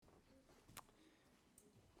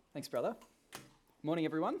Thanks, brother. Morning,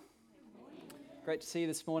 everyone. Great to see you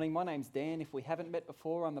this morning. My name's Dan. If we haven't met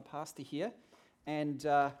before, I'm the pastor here. And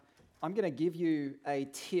I'm going to give you a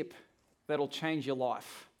tip that'll change your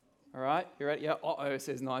life. All right? You ready? Yeah. Uh-oh,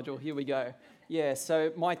 says Nigel. Here we go. Yeah,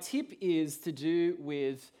 so my tip is to do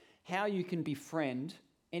with how you can befriend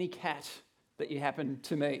any cat that you happen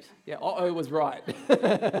to meet. Yeah, uh-oh was right.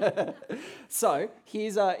 So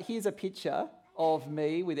here's a picture of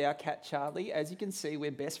me with our cat Charlie. As you can see, we're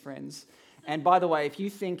best friends. And by the way, if you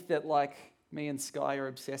think that like me and Sky are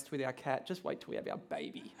obsessed with our cat, just wait till we have our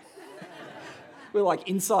baby. We're like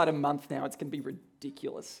inside a month now. It's going to be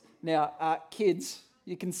ridiculous. Now, kids,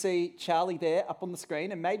 you can see Charlie there up on the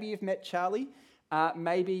screen, and maybe you've met Charlie.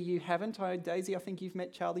 Maybe you haven't. Daisy, I think you've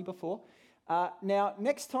met Charlie before. Now,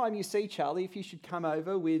 next time you see Charlie, if you should come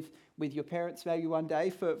over with your parents maybe one day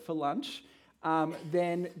for lunch,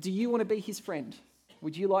 then do you want to be his friend?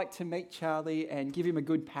 Would you like to meet Charlie and give him a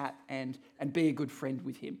good pat and be a good friend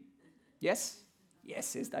with him? Yes? Yes,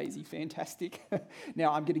 says Daisy. Fantastic.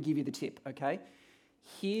 Now, I'm going to give you the tip, okay?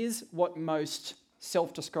 Here's what most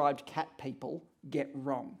self-described cat people get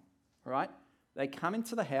wrong, all right? They come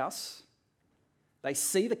into the house, they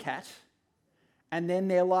see the cat, and then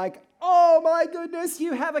they're like, oh my goodness,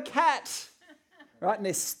 you have a cat, right? And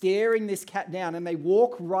they're staring this cat down, and they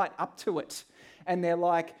walk right up to it, and they're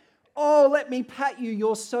like, oh, let me pat you,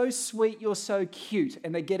 you're so sweet, you're so cute,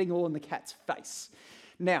 and they're getting all in the cat's face.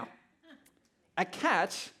 Now, a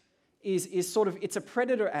cat is sort of, it's a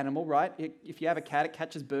predator animal, right? If you have a cat, it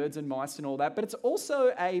catches birds and mice and all that, but it's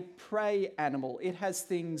also a prey animal. It has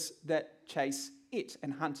things that chase it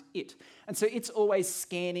and hunt it. And so it's always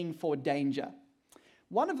scanning for danger.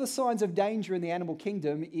 One of the signs of danger in the animal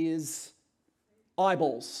kingdom is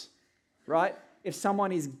eyeballs, right? If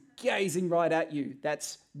someone is gazing right at you,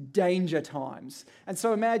 that's danger times. And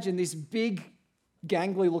so imagine this big,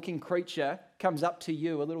 gangly-looking creature comes up to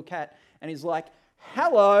you, a little cat, and he's like,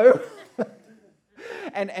 hello,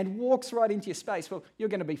 and walks right into your space. Well, you're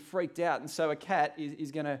going to be freaked out, and so a cat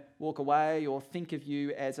is going to walk away or think of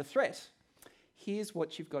you as a threat. Here's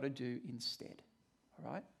what you've got to do instead,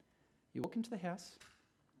 all right? You walk into the house,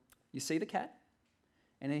 you see the cat,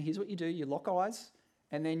 and then here's what you do. You lock eyes,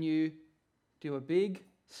 and then you do a big,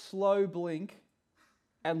 slow blink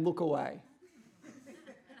and look away.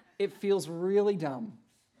 It feels really dumb.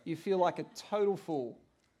 You feel like a total fool,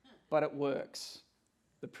 but it works.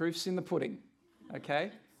 The proof's in the pudding,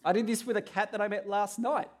 okay? I did this with a cat that I met last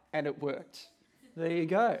night, and it worked. There you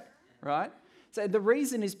go, right? So the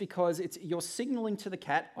reason is because you're signaling to the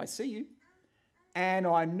cat, I see you, and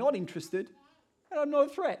I'm not interested, and I'm not a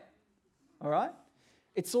threat, all right?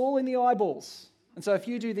 It's all in the eyeballs. And so if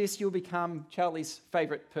you do this, you'll become Charlie's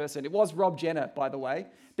favourite person. It was Rob Jenner, by the way,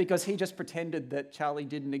 because he just pretended that Charlie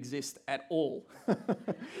didn't exist at all.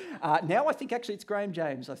 Now I think actually it's Graham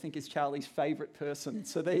James, I think is Charlie's favourite person.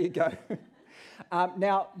 So there you go.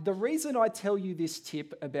 Now, the reason I tell you this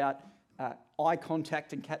tip about eye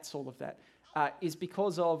contact and cats, all of that, is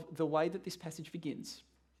because of the way that this passage begins.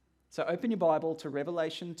 So open your Bible to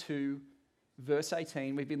Revelation 2, verse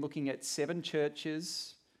 18. We've been looking at 7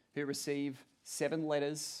 churches who receive 7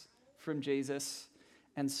 letters from Jesus.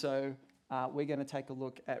 And so we're going to take a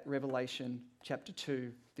look at Revelation chapter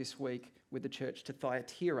 2 this week with the church to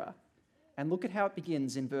Thyatira. And look at how it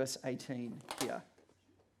begins in verse 18 here.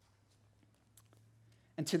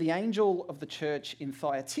 And to the angel of the church in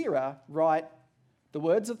Thyatira write the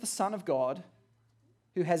words of the Son of God,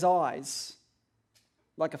 who has eyes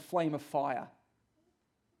like a flame of fire,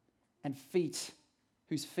 and feet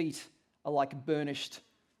whose feet are like burnished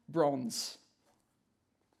bronze.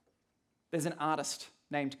 There's an artist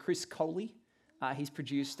named Chris Coley. He's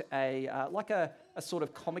produced a sort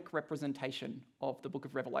of comic representation of the book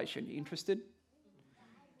of Revelation. You interested?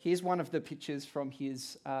 Here's one of the pictures from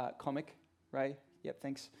his comic. Ray? Yep,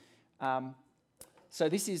 thanks. So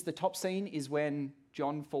this is the top scene is when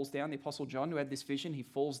John falls down, the Apostle John, who had this vision. He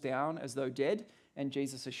falls down as though dead, and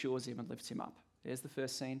Jesus assures him and lifts him up. There's the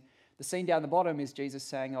first scene. The scene down the bottom is Jesus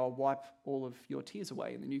saying, I'll wipe all of your tears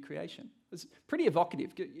away in the new creation. It's pretty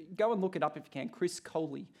evocative. Go and look it up if you can. Chris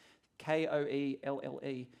Coley,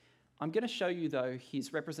 Koelle. I'm going to show you, though,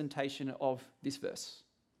 his representation of this verse.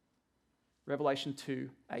 Revelation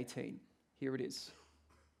 2:18. Here it is.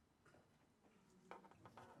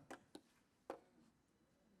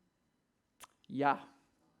 Yeah.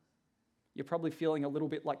 You're probably feeling a little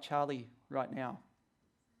bit like Charlie right now.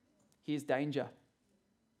 Here's danger.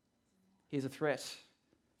 Here's a threat.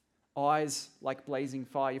 Eyes like blazing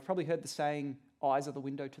fire. You've probably heard the saying, eyes are the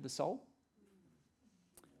window to the soul.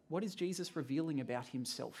 What is Jesus revealing about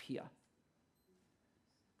himself here?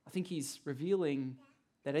 I think he's revealing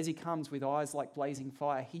that as he comes with eyes like blazing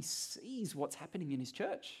fire, he sees what's happening in his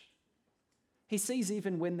church. He sees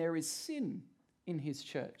even when there is sin in his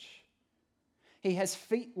church. He has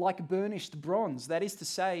feet like burnished bronze. That is to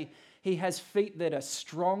say, he has feet that are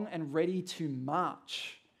strong and ready to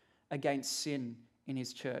march against sin in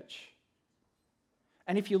his church.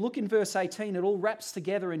 And if you look in verse 18, it all wraps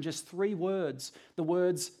together in just 3 words. The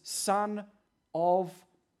words, Son of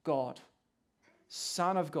God.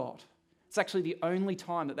 Son of God. It's actually the only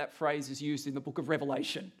time that phrase is used in the book of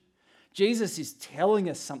Revelation. Jesus is telling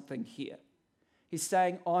us something here. He's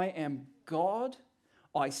saying, I am God.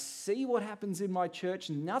 I see what happens in my church.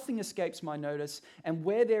 Nothing escapes my notice. And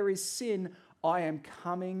where there is sin, I am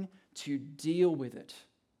coming to deal with it.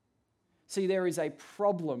 See, there is a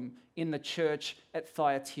problem in the church at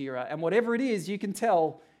Thyatira. And whatever it is, you can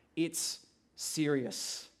tell it's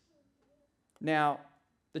serious. Now,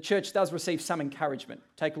 the church does receive some encouragement.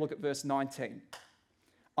 Take a look at verse 19.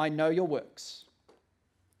 I know your works.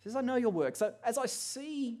 It says, I know your works. As I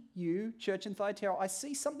see you, church in Thyatira, I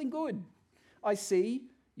see something good. I see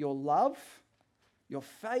your love, your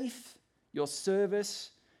faith, your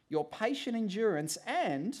service, your patient endurance,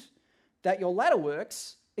 and that your latter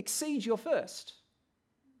works exceed your first.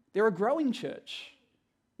 They're a growing church.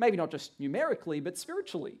 Maybe not just numerically, but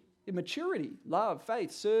spiritually. In maturity, love,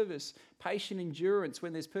 faith, service, patient endurance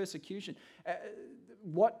when there's persecution.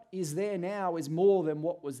 What is there now is more than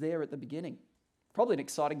what was there at the beginning. Probably an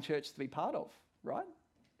exciting church to be part of, right?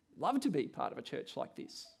 Love to be part of a church like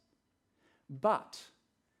this. But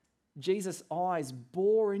Jesus' eyes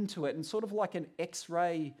bore into it, and sort of like an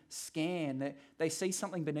X-ray scan, they see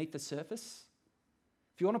something beneath the surface.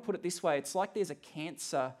 If you want to put it this way, it's like there's a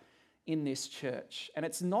cancer in this church, and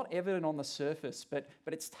it's not evident on the surface, but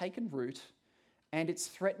it's taken root, and it's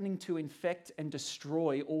threatening to infect and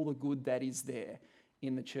destroy all the good that is there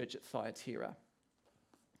in the church at Thyatira.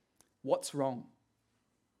 What's wrong?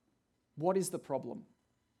 What is the problem?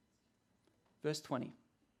 Verse 20.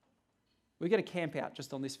 We're going to camp out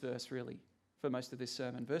just on this verse, really, for most of this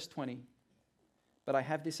sermon. Verse 20. But I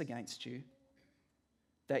have this against you,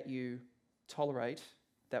 that you tolerate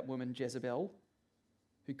that woman Jezebel,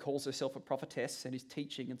 who calls herself a prophetess and is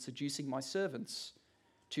teaching and seducing my servants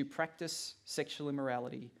to practice sexual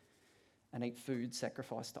immorality and eat food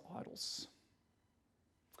sacrificed to idols.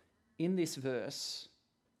 In this verse,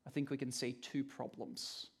 I think we can see 2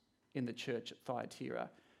 problems in the church at Thyatira.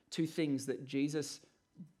 2 things that Jesus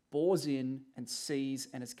bores in and sees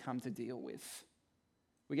and has come to deal with.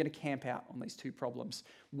 We're going to camp out on these 2 problems.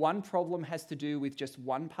 One problem has to do with just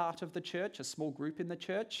one part of the church, a small group in the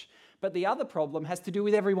church, but the other problem has to do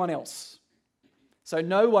with everyone else. So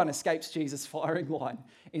no one escapes Jesus' firing line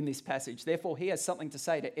in this passage. Therefore, he has something to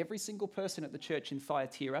say to every single person at the church in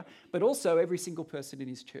Thyatira, but also every single person in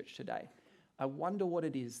his church today. I wonder what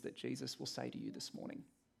it is that Jesus will say to you this morning.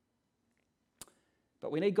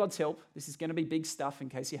 But we need God's help. This is going to be big stuff in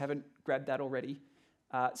case you haven't grabbed that already.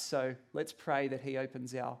 So let's pray that he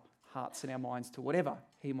opens our hearts and our minds to whatever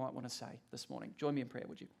he might want to say this morning. Join me in prayer,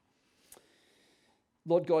 would you?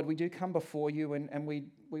 Lord God, we do come before you, and we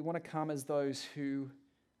want to come as those who,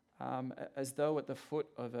 as though at the foot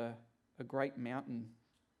of a great mountain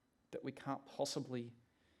that we can't possibly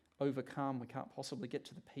overcome, we can't possibly get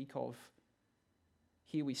to the peak of.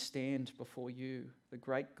 Here we stand before you, the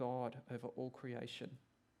great God over all creation.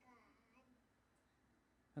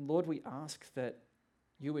 And Lord, we ask that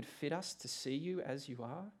you would fit us to see you as you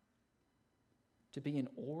are, to be in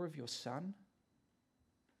awe of your Son.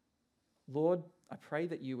 Lord, I pray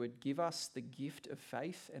that you would give us the gift of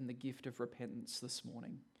faith and the gift of repentance this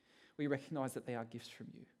morning. We recognize that they are gifts from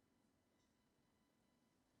you.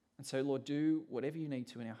 And so, Lord, do whatever you need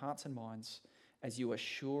to in our hearts and minds as you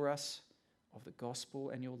assure us of the gospel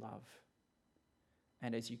and your love,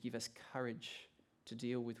 and as you give us courage to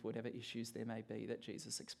deal with whatever issues there may be that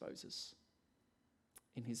Jesus exposes.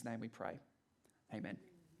 In his name we pray. Amen.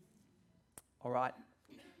 All right.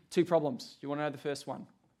 2 problems. You want to know the first one?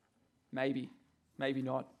 Maybe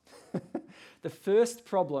not. The first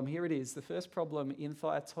problem, here it is, the first problem in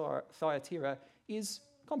Thyatira is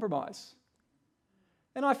compromise.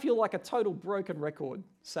 And I feel like a total broken record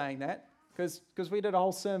saying that, because we did a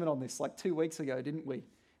whole sermon on this like 2 weeks ago, didn't we?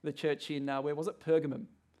 The church in, where was it? Pergamum.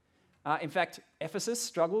 In fact, Ephesus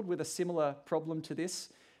struggled with a similar problem to this.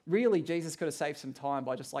 Really, Jesus could have saved some time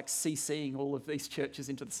by just like CCing all of these churches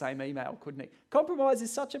into the same email, couldn't he? Compromise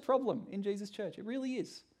is such a problem in Jesus' church. It really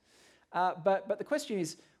is. But the question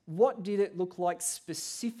is, what did it look like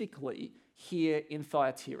specifically here in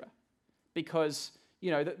Thyatira? Because,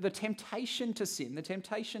 the temptation to sin, the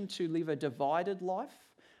temptation to live a divided life,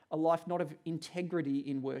 a life not of integrity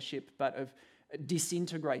in worship, but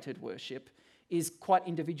disintegrated worship is quite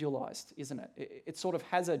individualized, isn't it? It sort of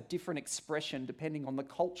has a different expression depending on the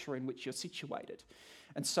culture in which you're situated.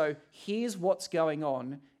 And so here's what's going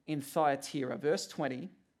on in Thyatira. Verse 20,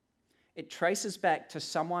 it traces back to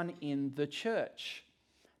someone in the church.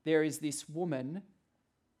 There is this woman,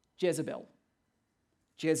 Jezebel,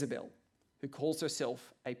 who calls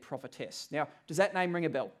herself a prophetess. Now, does that name ring a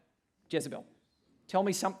bell? Jezebel. Tell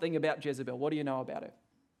me something about Jezebel. What do you know about her?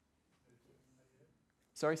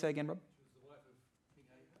 Sorry, say again, Rob. She was the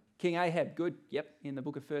wife of King Ahab, good. Yep, in the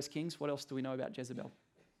book of 1 Kings. What else do we know about Jezebel?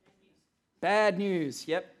 Bad news.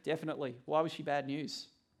 Yep, definitely. Why was she bad news?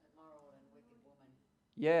 Immoral and wicked woman.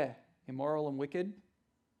 Yeah, immoral and wicked. Do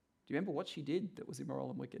you remember what she did that was immoral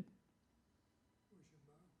and wicked?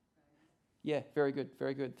 Yeah, very good,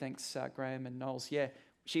 very good. Thanks, Graham and Knowles. Yeah,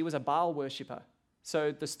 she was a Baal worshipper.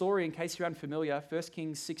 So the story, in case you're unfamiliar, 1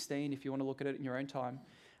 Kings 16, if you want to look at it in your own time,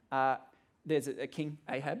 there's a king,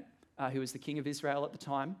 Ahab, who was the king of Israel at the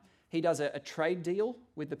time. He does a trade deal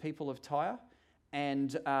with the people of Tyre,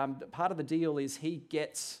 and part of the deal is he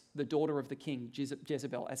gets the daughter of the king,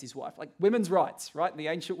 Jezebel, as his wife. Like women's rights, right, in the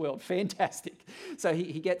ancient world. Fantastic. So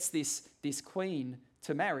he gets this queen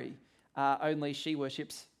to marry, only she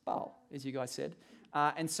worships Baal, as you guys said.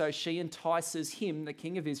 And so she entices him, the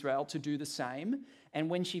king of Israel, to do the same. And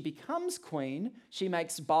when she becomes queen, she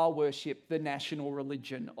makes Baal worship the national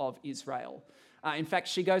religion of Israel. In fact,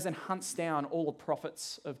 she goes and hunts down all the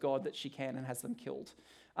prophets of God that she can and has them killed.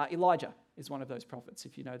 Elijah is one of those prophets,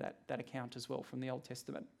 if you know that account as well from the Old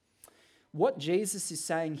Testament. What Jesus is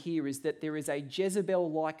saying here is that there is a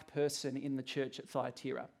Jezebel-like person in the church at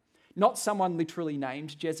Thyatira. Not someone literally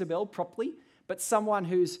named Jezebel properly, but someone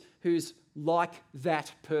who's like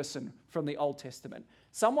that person from the Old Testament.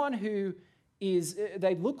 Someone who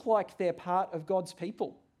they look like they're part of God's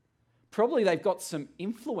people. Probably they've got some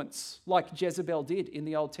influence like Jezebel did in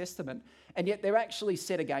the Old Testament, and yet they're actually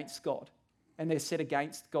set against God, and they're set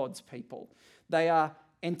against God's people. They are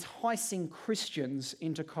enticing Christians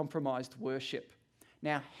into compromised worship.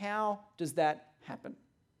 Now, how does that happen?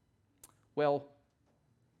 Well,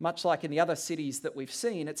 much like in the other cities that we've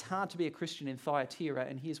seen, it's hard to be a Christian in Thyatira,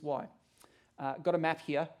 and here's why. Got a map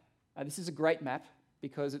here. This is a great map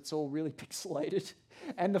because it's all really pixelated,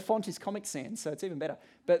 and the font is Comic Sans, so it's even better.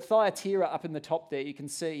 But Thyatira up in the top there, you can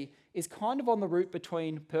see, is kind of on the route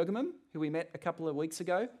between Pergamum, who we met a couple of weeks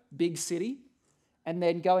ago, big city, and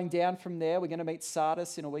then going down from there, we're going to meet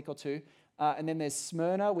Sardis in a week or two, and then there's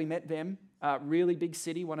Smyrna, we met them, really big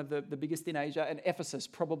city, one of the biggest in Asia, and Ephesus,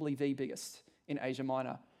 probably the biggest in Asia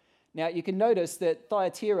Minor. Now, you can notice that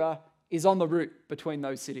Thyatira is on the route between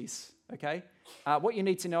those cities, okay? What you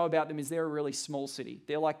need to know about them is they're a really small city.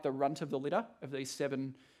 They're like the runt of the litter of these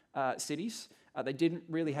 7 cities. They didn't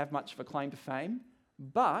really have much of a claim to fame,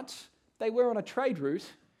 but they were on a trade route,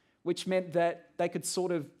 which meant that they could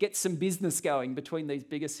sort of get some business going between these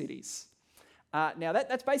bigger cities. Now,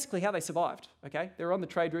 that's basically how they survived, okay? They're on the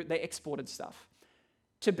trade route, they exported stuff.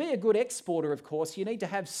 To be a good exporter, of course, you need to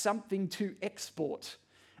have something to export.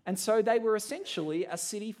 And so they were essentially a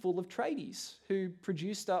city full of tradies who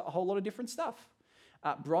produced a whole lot of different stuff.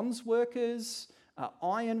 Bronze workers,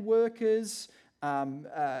 iron workers,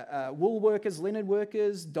 wool workers, linen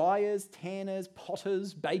workers, dyers, tanners,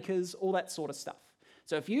 potters, bakers, all that sort of stuff.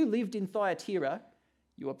 So if you lived in Thyatira,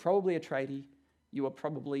 you were probably a tradie, you were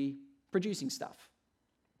probably producing stuff.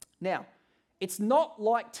 Now, it's not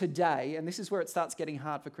like today, and this is where it starts getting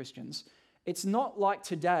hard for Christians. It's not like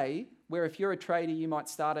today where if you're a tradie, you might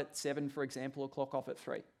start at 7, for example, or clock off at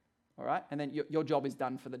 3, all right? And then your job is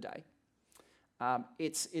done for the day.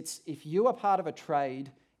 It's if you are part of a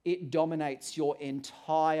trade, it dominates your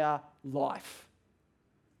entire life.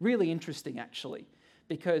 Really interesting, actually,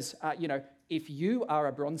 because, if you are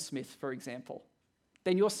a bronzesmith, for example,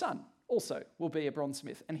 then your son also will be a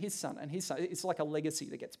bronzesmith, and his son, and his son. It's like a legacy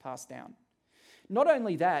that gets passed down. Not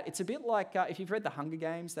only that, it's a bit like, if you've read The Hunger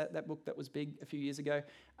Games, that book that was big a few years ago,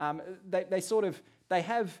 they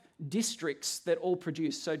have districts that all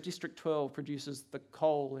produce. So District 12 produces the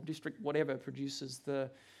coal, and District whatever produces the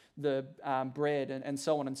bread, and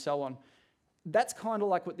so on and so on. That's kind of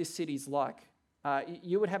like what this city's like.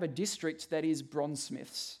 You would have a district that is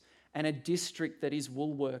bronzesmiths, and a district that is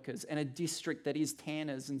wool workers, and a district that is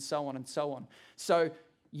tanners, and so on and so on. So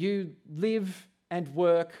you live and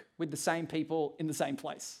work with the same people in the same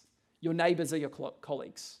place. Your neighbours are your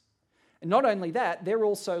colleagues. And not only that, they're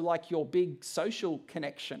also like your big social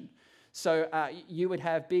connection. So you would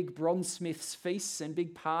have big bronzesmiths feasts and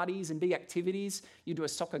big parties and big activities. You do a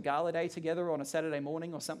soccer gala day together on a Saturday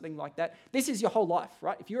morning or something like that. This is your whole life,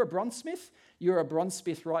 right? If you're a bronzesmith, you're a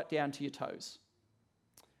bronzesmith right down to your toes.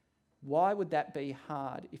 Why would that be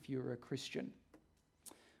hard if you were a Christian?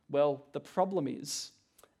 Well, the problem is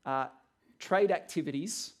trade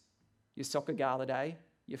activities, your soccer gala day,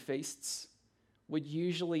 your feasts, would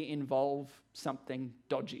usually involve something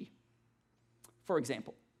dodgy. For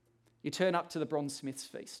example, you turn up to the bronzesmith's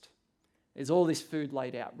feast. There's all this food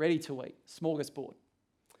laid out, ready to eat, smorgasbord.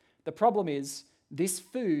 The problem is this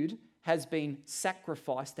food has been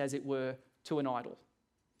sacrificed, as it were, to an idol.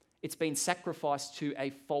 It's been sacrificed to a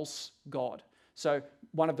false god. So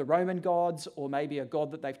one of the Roman gods, or maybe a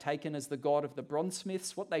god that they've taken as the god of the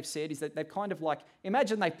bronzesmiths, what they've said is that they've kind of like,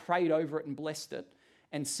 imagine they prayed over it and blessed it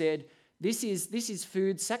and said, this is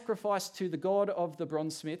food sacrificed to the god of the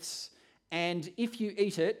bronzesmiths, and if you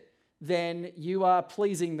eat it, then you are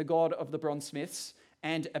pleasing the god of the bronzesmiths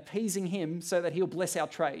and appeasing him so that he'll bless our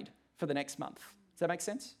trade for the next month. Does that make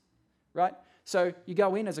sense? Right? So you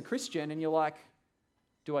go in as a Christian and you're like,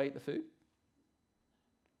 do I eat the food?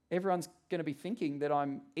 Everyone's going to be thinking that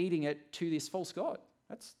I'm eating it to this false god.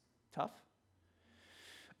 That's tough.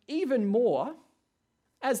 Even more,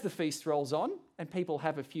 as the feast rolls on and people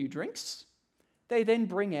have a few drinks, they then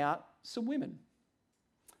bring out some women.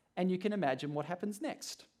 And you can imagine what happens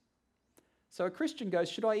next. So a Christian goes,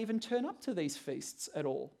 should I even turn up to these feasts at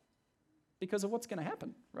all? Because of what's going to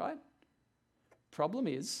happen, right? Problem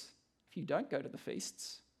is, if you don't go to the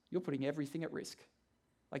feasts, you're putting everything at risk.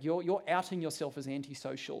 Like you're outing yourself as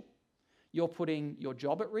antisocial. You're putting your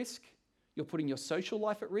job at risk. You're putting your social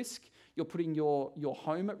life at risk. You're putting your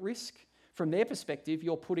home at risk. From their perspective,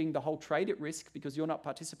 you're putting the whole trade at risk because you're not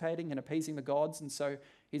participating and appeasing the gods, and so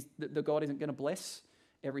the God isn't going to bless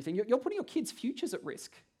everything. You're putting your kids' futures at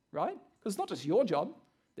risk, right? Because it's not just your job.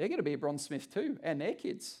 They're going to be a bronzesmith too, and their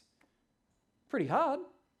kids. Pretty hard.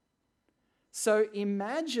 So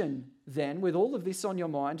imagine then, with all of this on your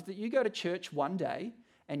mind, that you go to church one day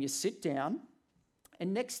and you sit down,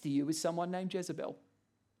 and next to you is someone named Jezebel.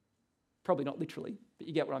 Probably not literally, but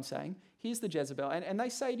you get what I'm saying. Here's the Jezebel. And they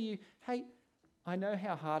say to you, hey, I know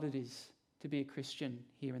how hard it is to be a Christian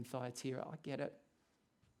here in Thyatira. I get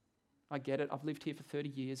it. I've lived here for 30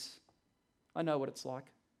 years. I know what it's like.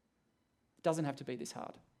 It doesn't have to be this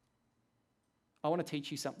hard. I want to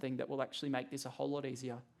teach you something that will actually make this a whole lot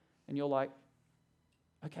easier. And you're like,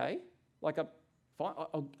 okay, like fine,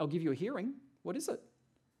 I'll give you a hearing. What is it?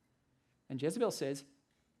 And Jezebel says,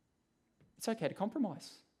 it's okay to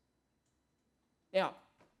compromise. Now,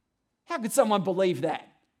 how could someone believe that?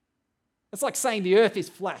 It's like saying the earth is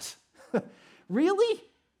flat. Really?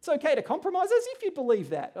 It's okay to compromise? As if you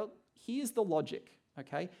believe that. Well, here's the logic,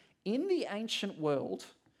 okay? In the ancient world,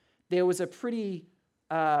 there was a pretty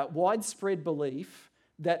widespread belief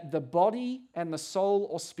that the body and the soul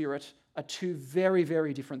or spirit are two very,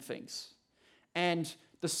 very different things. And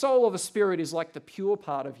the soul or the spirit is like the pure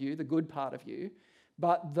part of you, the good part of you,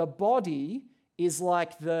 but the body is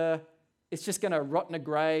like it's just going to rot in a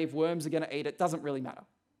grave, worms are going to eat it, doesn't really matter,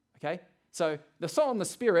 okay? So the soul and the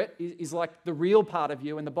spirit is like the real part of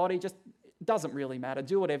you, and the body just doesn't really matter.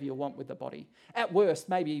 Do whatever you want with the body. At worst,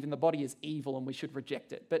 maybe even the body is evil and we should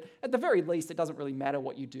reject it, but at the very least, it doesn't really matter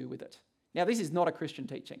what you do with it. Now, this is not a Christian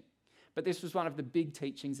teaching, but this was one of the big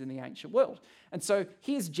teachings in the ancient world. And so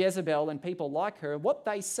here's Jezebel and people like her. What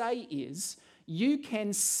they say is, you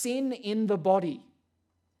can sin in the body.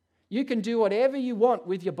 You can do whatever you want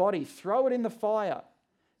with your body. Throw it in the fire.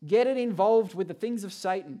 Get it involved with the things of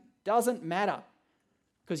Satan. Doesn't matter,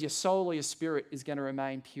 because your soul or your spirit is going to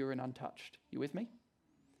remain pure and untouched. You with me?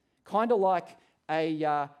 Kind of like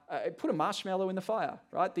put a marshmallow in the fire,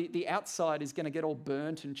 right? The outside is going to get all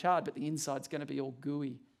burnt and charred, but the inside's going to be all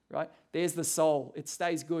gooey, right? There's the soul. It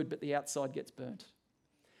stays good, but the outside gets burnt.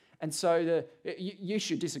 And so you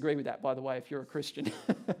should disagree with that, by the way, if you're a Christian,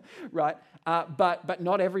 right? But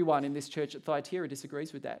not everyone in this church at Thyatira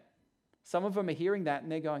disagrees with that. Some of them are hearing that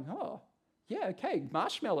and they're going, oh, yeah, okay,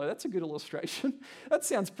 marshmallow, that's a good illustration. That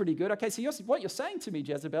sounds pretty good. Okay, so what you're saying to me,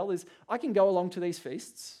 Jezebel, is I can go along to these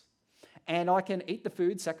feasts and I can eat the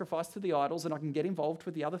food sacrificed to the idols and I can get involved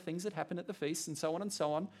with the other things that happen at the feasts and so on and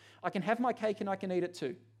so on. I can have my cake and I can eat it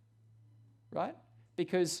too, right?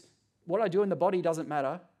 Because what I do in the body doesn't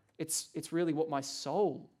matter. It's really what my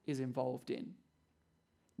soul is involved in.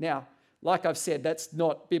 Now, like I've said, that's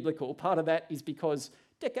not biblical. Part of that is because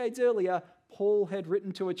decades earlier, Paul had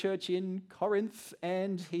written to a church in Corinth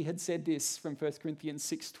and he had said this from 1 Corinthians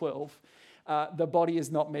 6:12. The body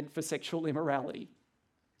is not meant for sexual immorality,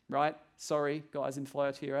 right? Sorry, guys in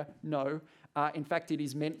Thyatira, no. In fact, it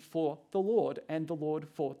is meant for the Lord and the Lord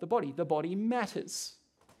for the body. The body matters.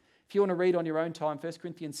 If you want to read on your own time, 1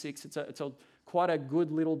 Corinthians 6, it's quite a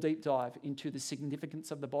good little deep dive into the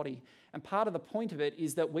significance of the body. And part of the point of it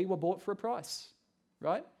is that we were bought for a price,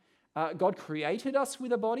 right? God created us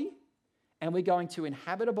with a body, and we're going to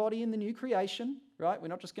inhabit a body in the new creation, right? We're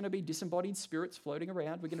not just going to be disembodied spirits floating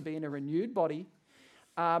around. We're going to be in a renewed body.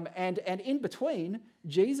 And in between,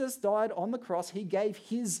 Jesus died on the cross. He gave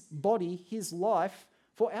his body, his life,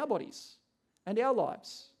 for our bodies and our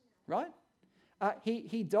lives, right?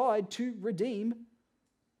 He died to redeem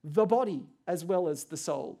the body as well as the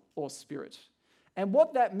soul or spirit. And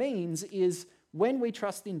what that means is when we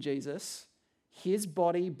trust in Jesus, his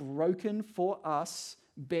body broken for us,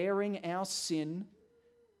 bearing our sin,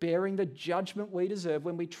 bearing the judgment we deserve,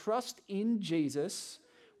 when we trust in Jesus,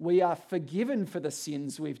 we are forgiven for the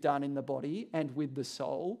sins we've done in the body and with the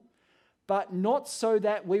soul, but not so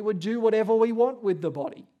that we would do whatever we want with the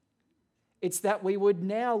body. It's that we would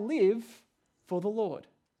now live for the Lord,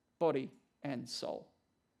 body and soul.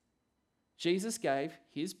 Jesus gave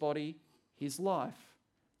his body, his life,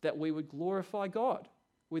 that we would glorify God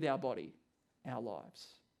with our body, our lives.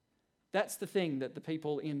 That's the thing that the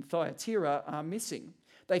people in Thyatira are missing.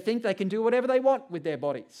 They think they can do whatever they want with their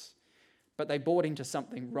bodies, but they bought into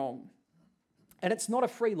something wrong. And it's not a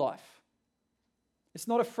free life. It's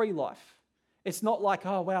not a free life. It's not like,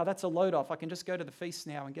 oh, wow, that's a load off. I can just go to the feast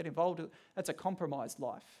now and get involved. That's a compromised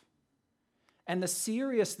life. And the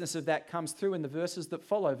seriousness of that comes through in the verses that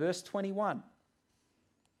follow. Verse 21.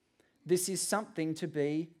 This is something to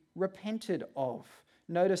be repented of.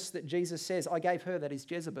 Notice that Jesus says, I gave her, that is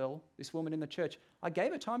Jezebel, this woman in the church, I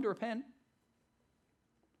gave her time to repent.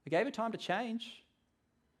 I gave her time to change.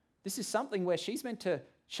 This is something where she's meant to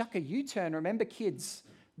chuck a U-turn. Remember, kids,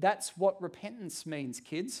 that's what repentance means,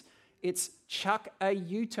 kids. It's chuck a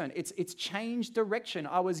U-turn. It's change direction.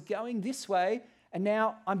 I was going this way, and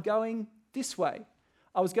now I'm going this way.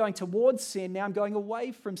 I was going towards sin, now I'm going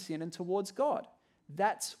away from sin and towards God.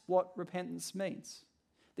 That's what repentance means.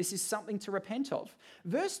 This is something to repent of.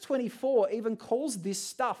 Verse 24 even calls this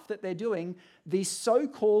stuff that they're doing the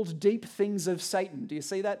so-called deep things of Satan. Do you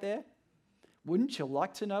see that there? Wouldn't you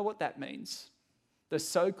like to know what that means? The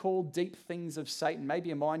so-called deep things of Satan. Maybe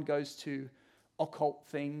your mind goes to occult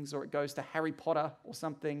things, or it goes to Harry Potter or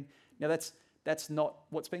something. Now that's not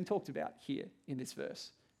what's being talked about here in this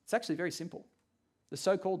verse. It's actually very simple. The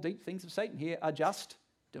so-called deep things of Satan here are just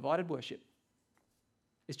divided worship.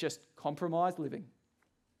 It's just compromised living.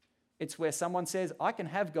 It's where someone says, I can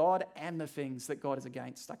have God and the things that God is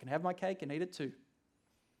against. I can have my cake and eat it too.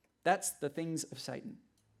 That's the things of Satan.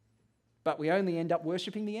 But we only end up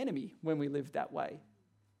worshipping the enemy when we live that way.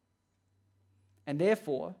 And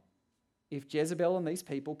therefore, if Jezebel and these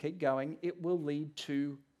people keep going, it will lead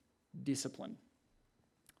to discipline.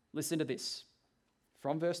 Listen to this.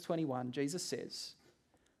 From verse 21, Jesus says,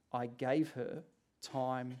 I gave her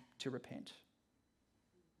time to repent.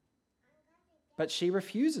 But she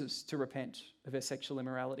refuses to repent of her sexual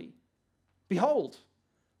immorality. Behold,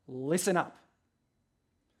 listen up.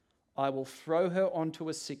 I will throw her onto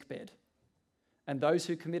a sickbed, and those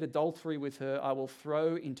who commit adultery with her I will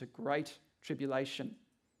throw into great tribulation,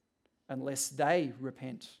 unless they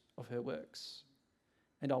repent of her works.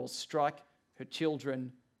 And I will strike her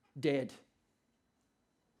children dead.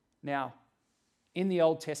 Now, in the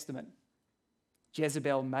Old Testament,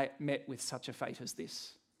 Jezebel met with such a fate as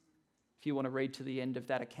this. If you want to read to the end of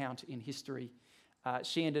that account in history,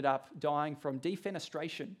 she ended up dying from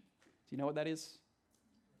defenestration. Do you know what that is?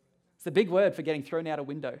 It's the big word for getting thrown out a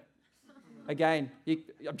window. Again, I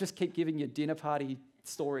just keep giving you dinner party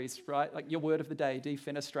stories, right? Like your word of the day,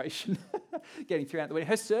 defenestration, getting thrown out the window.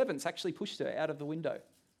 Her servants actually pushed her out of the window,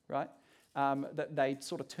 right? That they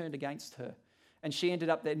sort of turned against her. And she ended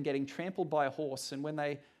up then getting trampled by a horse. And when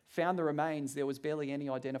they found the remains, there was barely any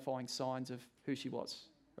identifying signs of who she was.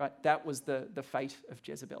 Right? That was the fate of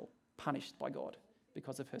Jezebel, punished by God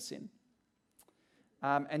because of her sin.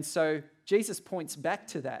 And so Jesus points back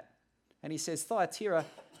to that. And he says, Thyatira,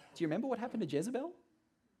 do you remember what happened to Jezebel?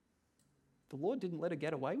 The Lord didn't let her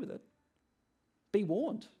get away with it. Be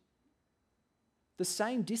warned. The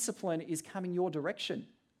same discipline is coming your direction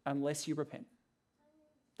unless you repent.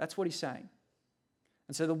 That's what he's saying.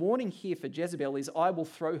 And so the warning here for Jezebel is, I will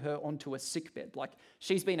throw her onto a sickbed. Like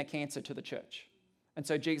she's been a cancer to the church. And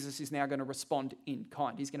so Jesus is now going to respond in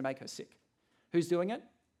kind. He's going to make her sick. Who's doing it?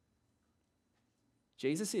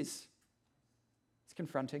 Jesus is. It's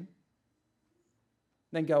confronting.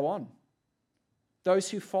 Then go on. Those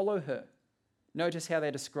who follow her. Notice how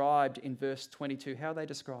they're described in verse 22. How are they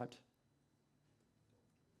described?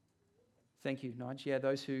 Thank you, Nige. Yeah,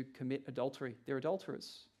 those who commit adultery. They're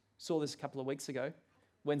adulterers. Saw this a couple of weeks ago.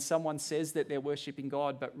 When someone says that they're worshipping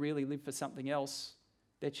God but really live for something else,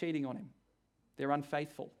 they're cheating on him. They're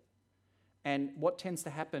unfaithful. And what tends to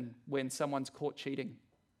happen when someone's caught cheating?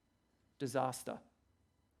 Disaster.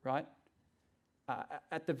 right?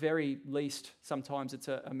 At the very least, sometimes it's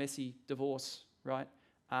a messy divorce, right?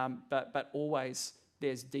 But always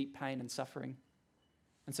there's deep pain and suffering.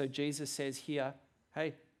 And so Jesus says here,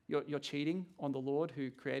 hey, you're cheating on the Lord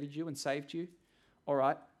who created you and saved you. All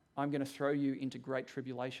right, I'm going to throw you into great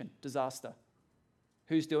tribulation, disaster.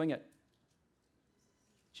 Who's doing it?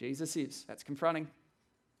 Jesus is. That's confronting.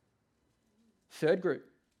 Third group,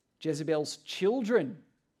 Jezebel's children.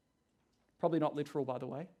 Probably not literal, by the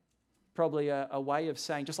way. Probably a way of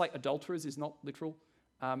saying, just like adulterers is not literal,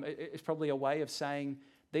 it's probably a way of saying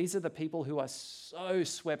these are the people who are so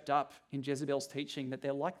swept up in Jezebel's teaching that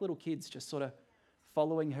they're like little kids just sort of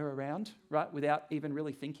following her around, right, without even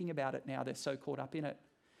really thinking about it now. They're so caught up in it.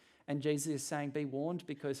 And Jesus is saying, be warned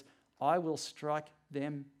because I will strike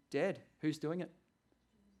them dead. Who's doing it?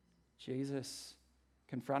 Jesus.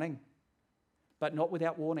 Confronting, but not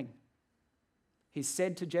without warning. He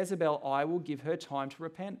said to Jezebel, I will give her time to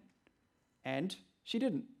repent. And she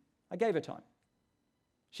didn't. I gave her time.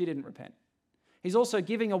 She didn't repent. He's also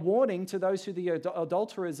giving a warning to those who the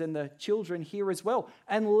adulterers and the children here as well.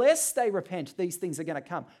 Unless they repent, these things are going to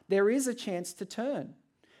come. There is a chance to turn.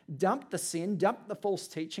 Dump the sin, dump the false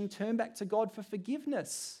teaching, turn back to God for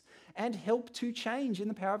forgiveness and help to change in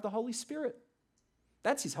the power of the Holy Spirit.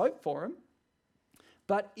 That's his hope for them.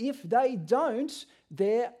 But if they don't,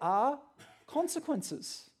 there are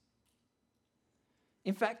consequences.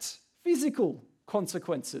 In fact, physical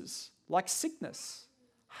consequences like sickness,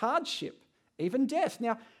 hardship, even death.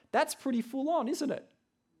 Now, that's pretty full on, isn't it?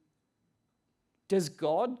 Does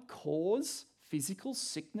God cause physical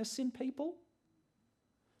sickness in people?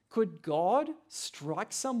 Could God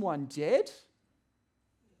strike someone dead?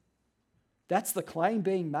 That's the claim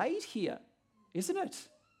being made here, isn't it?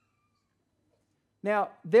 Now,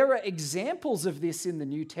 there are examples of this in the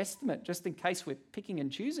New Testament, just in case we're picking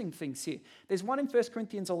and choosing things here. There's one in 1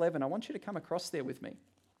 Corinthians 11. I want you to come across there with me.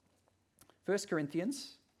 1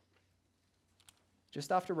 Corinthians,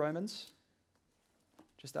 just after Romans,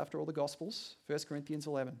 just after all the Gospels, 1 Corinthians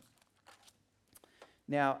 11.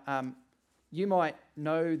 Now, you might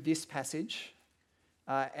know this passage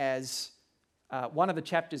as one of the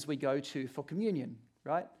chapters we go to for communion,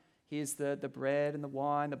 right? Here's the bread and the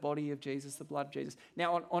wine, the body of Jesus, the blood of Jesus.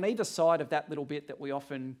 Now, on either side of that little bit that we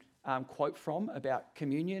often quote from about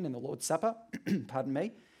communion and the Lord's Supper, pardon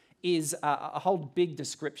me, is a whole big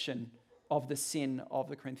description of the sin of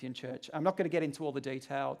the Corinthian church. I'm not going to get into all the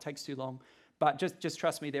detail. It takes too long. But just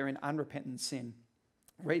trust me, they're in unrepentant sin.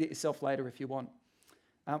 Read it yourself later if you want.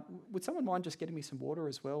 Would someone mind just getting me some water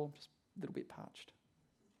as well? I'm just a little bit parched.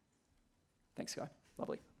 Thanks, Guy.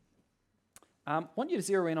 Lovely. I want you to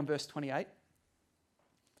zero in on verse 28.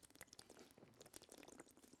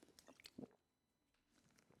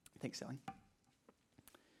 Thanks, Sally.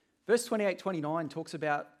 Verse 28, 29 talks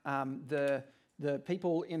about the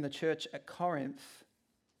people in the church at Corinth.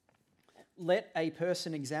 Let a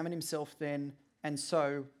person examine himself then, and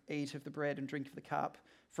so eat of the bread and drink of the cup.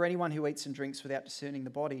 For anyone who eats and drinks without discerning the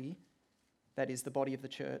body, that is the body of the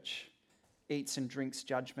church, eats and drinks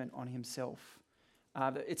judgment on himself.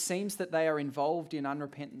 It seems that they are involved in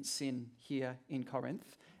unrepentant sin here in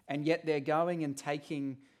Corinth, and yet they're going and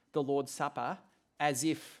taking the Lord's Supper as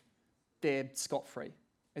if they're scot-free,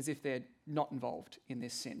 as if they're not involved in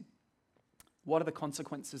this sin. What are the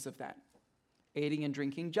consequences of that? Eating and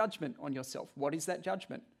drinking judgment on yourself. What is that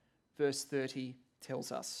judgment? Verse 30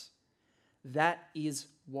 tells us. That is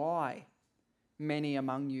why many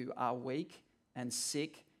among you are weak and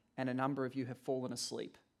sick, and a number of you have fallen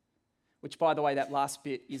asleep. Which, by the way, that last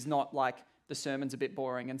bit is not like the sermon's a bit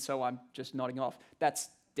boring and so I'm just nodding off. That's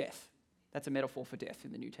death. That's a metaphor for death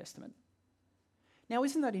in the New Testament. Now,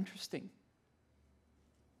 isn't that interesting?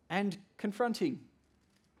 And confronting.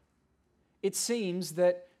 It seems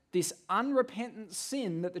that this unrepentant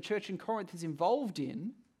sin that the church in Corinth is involved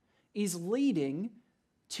in is leading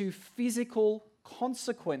to physical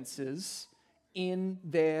consequences in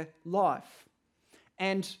their life.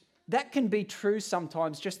 And that can be true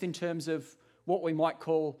sometimes just in terms of what we might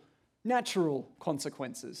call natural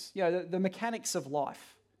consequences. You know, the mechanics of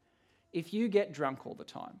life. If you get drunk all the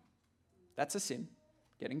time, that's a sin.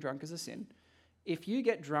 Getting drunk is a sin. If you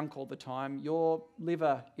get drunk all the time, your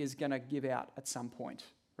liver is going to give out at some point,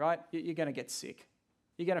 right? You're going to get sick.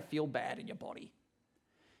 You're going to feel bad in your body.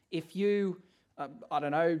 If you,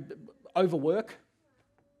 overwork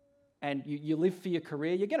and you live for your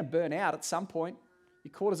career, you're going to burn out at some point.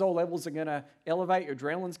 Your cortisol levels are going to elevate. Your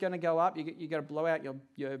adrenaline's going to go up. You're going to blow out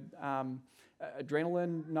your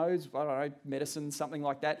adrenaline nodes, I don't know, medicine, something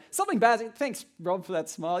like that. Something bad. Thanks, Rob, for that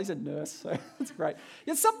smile. He's a nurse, so that's great.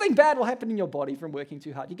 Yeah, something bad will happen in your body from working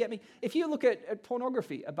too hard. You get me? If you look at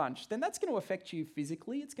pornography a bunch, then that's going to affect you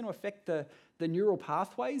physically. It's going to affect the neural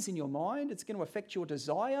pathways in your mind. It's going to affect your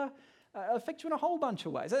desire, affect you in a whole bunch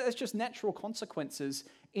of ways. That's just natural consequences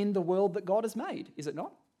in the world that God has made, is it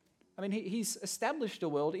not? I mean, he's established a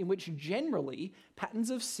world in which generally patterns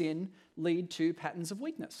of sin lead to patterns of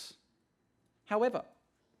weakness. However,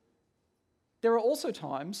 there are also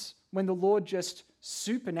times when the Lord just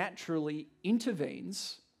supernaturally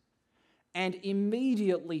intervenes and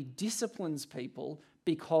immediately disciplines people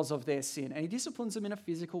because of their sin. And he disciplines them in a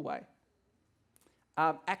physical way.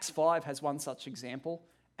 Acts 5 has one such example.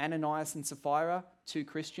 Ananias and Sapphira, two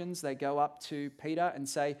Christians, they go up to Peter and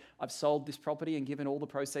say, I've sold this property and given all the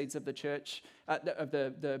proceeds of the church, of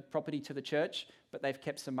the property to the church, but they've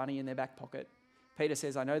kept some money in their back pocket. Peter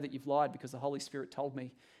says, I know that you've lied because the Holy Spirit told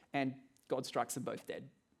me, and God strikes them both dead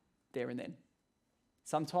there and then.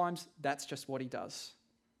 Sometimes that's just what he does.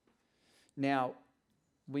 Now,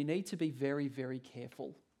 we need to be very, very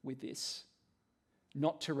careful with this,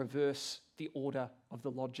 not to reverse the order of the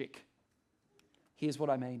logic. Here's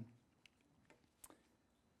what I mean.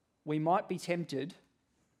 We might be tempted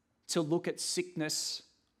to look at sickness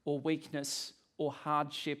or weakness or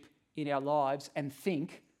hardship in our lives and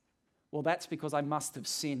think, well, that's because I must have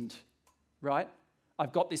sinned, right?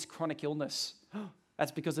 I've got this chronic illness.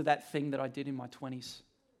 That's because of that thing that I did in my 20s,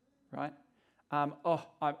 right? I'm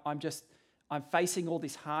facing all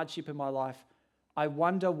this hardship in my life. I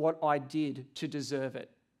wonder what I did to deserve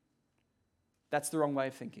it. That's the wrong way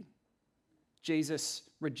of thinking. Jesus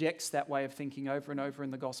rejects that way of thinking over and over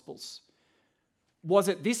in the Gospels. Was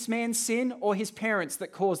it this man's sin or his parents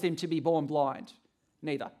that caused him to be born blind?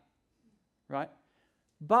 Neither, right?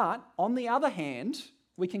 But on the other hand,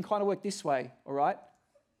 we can kind of work this way, all right?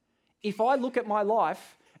 If I look at my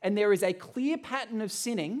life and there is a clear pattern of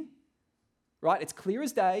sinning, right? It's clear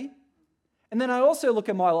as day. And then I also look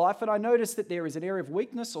at my life and I notice that there is an area of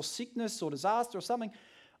weakness or sickness or disaster or something.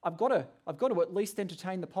 I've got to at least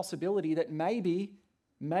entertain the possibility that maybe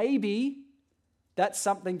that's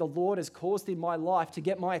something the Lord has caused in my life to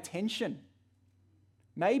get my attention.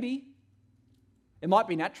 Maybe. It might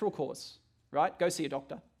be natural cause, right? Go see a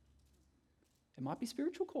doctor. It might be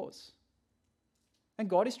spiritual cause. And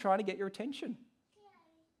God is trying to get your attention.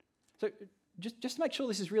 So just to make sure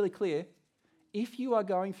this is really clear, if you are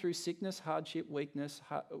going through sickness, hardship, weakness,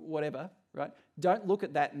 whatever, right? Don't look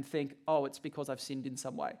at that and think, oh, it's because I've sinned in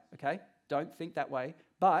some way, okay? Don't think that way.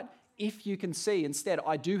 But if you can see instead,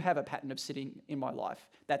 I do have a pattern of sinning in my life,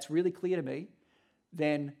 that's really clear to me,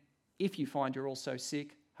 then if you find you're also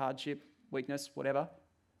sick, hardship, weakness, whatever,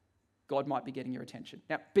 God might be getting your attention.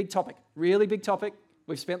 Now, big topic, really big topic.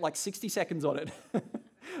 We've spent like 60 seconds on it,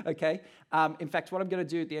 okay? In fact, what I'm going to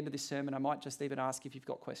do at the end of this sermon, I might just even ask if you've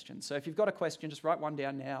got questions. So if you've got a question, just write one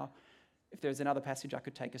down now. If there's another passage I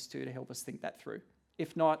could take us to help us think that through.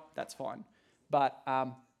 If not, that's fine. But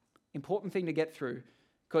important thing to get through,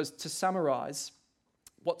 because to summarize,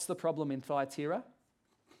 what's the problem in Thyatira?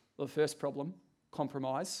 Well, the first problem,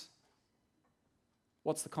 compromise.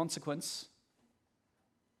 What's the consequence?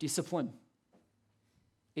 Discipline,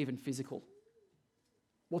 even physical.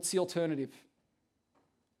 What's the alternative?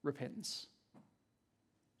 Repentance.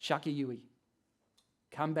 Shaka Yui.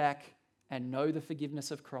 Come back and know the forgiveness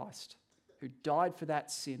of Christ, who died for that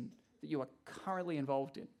sin that you are currently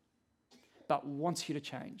involved in, but wants you to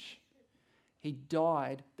change. He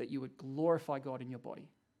died that you would glorify God in your body.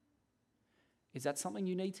 Is that something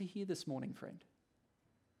you need to hear this morning, friend?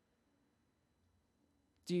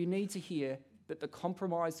 Do you need to hear that the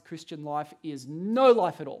compromised Christian life is no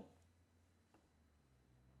life at all?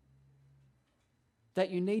 That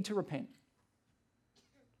you need to repent?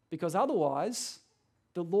 Because otherwise,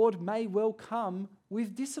 the Lord may well come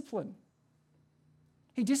with discipline.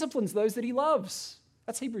 He disciplines those that he loves.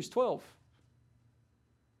 That's Hebrews 12.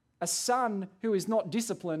 A son who is not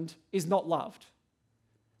disciplined is not loved.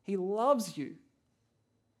 He loves you.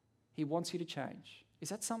 He wants you to change. Is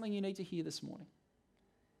that something you need to hear this morning?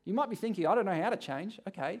 You might be thinking, I don't know how to change.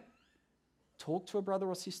 Okay. Talk to a brother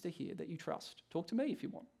or sister here that you trust. Talk to me if you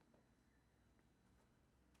want.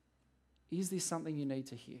 Is this something you need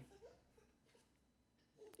to hear?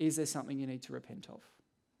 Is there something you need to repent of?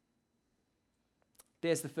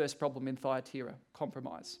 There's the first problem in Thyatira,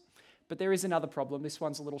 compromise. But there is another problem. This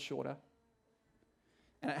one's a little shorter.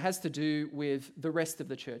 And it has to do with the rest of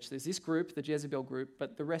the church. There's this group, the Jezebel group,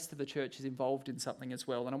 but the rest of the church is involved in something as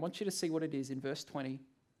well. And I want you to see what it is in verse 20.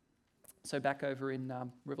 So back over in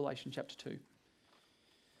Revelation chapter 2.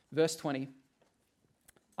 Verse 20.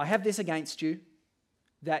 I have this against you,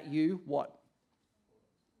 that you, what?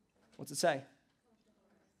 What's it say?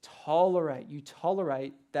 Tolerate. You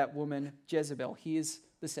tolerate that woman Jezebel. Here's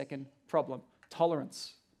the second problem: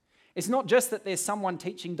 tolerance. It's not just that there's someone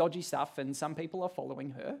teaching dodgy stuff and some people are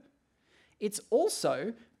following her. It's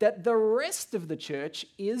also that the rest of the church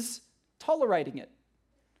is tolerating it.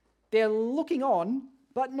 They're looking on,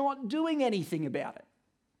 but not doing anything about it.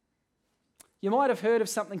 You might have heard of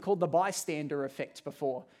something called the bystander effect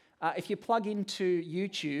before. If you plug into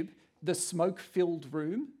YouTube, the smoke-filled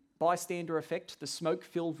room, bystander effect, the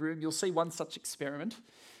smoke-filled room, you'll see one such experiment.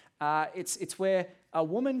 It's where a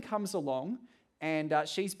woman comes along and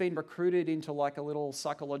she's been recruited into like a little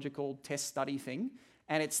psychological test study thing,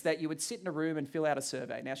 and it's that you would sit in a room and fill out a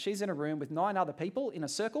survey. Now, she's in a room with 9 other people in a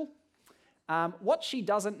circle. What she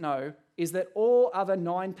doesn't know is that all other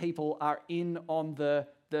 9 people are in on the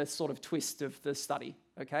sort of twist of the study,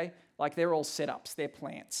 okay? Like they're all setups, they're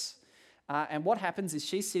plants. And what happens is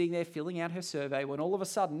she's sitting there filling out her survey when all of a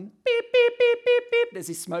sudden, beep, beep, beep, beep, beep, there's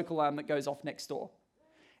this smoke alarm that goes off next door.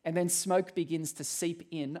 And then smoke begins to seep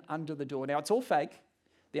in under the door. Now, it's all fake.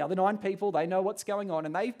 The other 9 people, they know what's going on,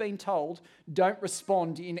 and they've been told, don't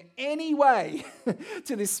respond in any way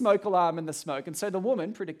to this smoke alarm and the smoke. And so the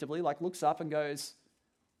woman, predictably, like looks up and goes,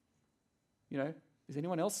 is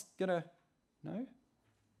anyone else gonna? No?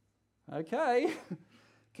 Okay.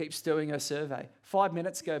 Keeps doing her survey. 5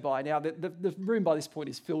 minutes go by. Now, the room by this point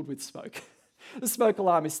is filled with smoke. The smoke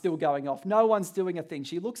alarm is still going off. No one's doing a thing.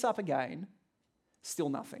 She looks up again, still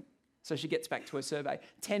nothing. So she gets back to her survey.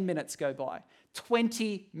 10 minutes go by.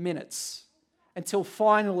 20 minutes until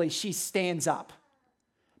finally she stands up,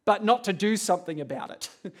 but not to do something about it.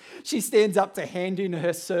 She stands up to hand in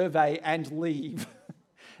her survey and leave.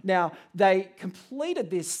 Now, they completed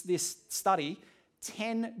this study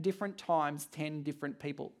 10 different times, 10 different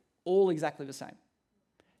people, all exactly the same.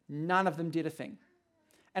 None of them did a thing.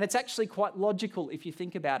 And it's actually quite logical if you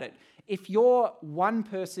think about it. If you're one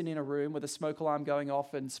person in a room with a smoke alarm going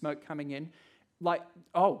off and smoke coming in,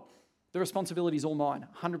 the responsibility is all mine,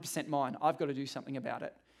 100% mine. I've got to do something about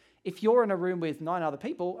it. If you're in a room with 9 other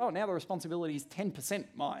people, now the responsibility is 10%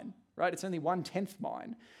 mine, right? It's only 1/10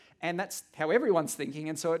 mine. And that's how everyone's thinking.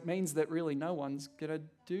 And so it means that really no one's going to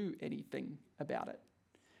do anything about it.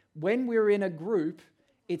 When we're in a group,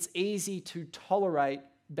 it's easy to tolerate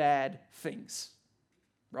bad things,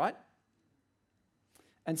 right?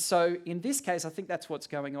 And so in this case, I think that's what's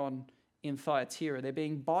going on in Thyatira. They're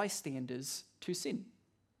being bystanders to sin.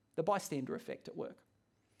 The bystander effect at work.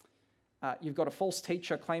 You've got a false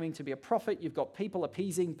teacher claiming to be a prophet. You've got people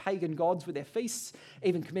appeasing pagan gods with their feasts,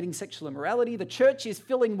 even committing sexual immorality. The church is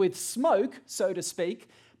filling with smoke, so to speak,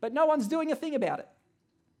 but no one's doing a thing about it.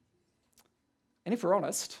 And if we're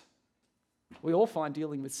honest, we all find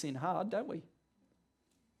dealing with sin hard, don't we?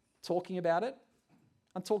 Talking about it.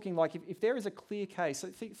 I'm talking like if there is a clear case, so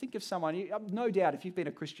think of someone, no doubt if you've been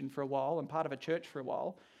a Christian for a while and part of a church for a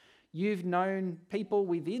while, you've known people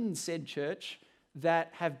within said church that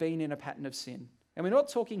have been in a pattern of sin. And we're not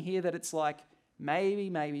talking here that it's like, maybe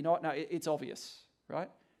not. No, it's obvious, right?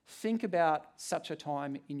 Think about such a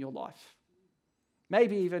time in your life.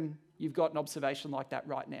 Maybe even you've got an observation like that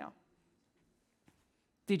right now.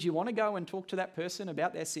 Did you want to go and talk to that person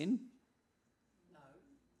about their sin? No.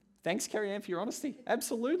 Thanks, Carrie Ann, for your honesty.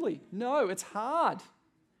 Absolutely. No, it's hard.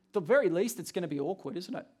 At the very least, it's going to be awkward,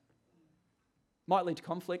 isn't it? Might lead to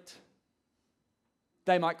conflict.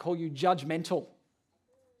 They might call you judgmental.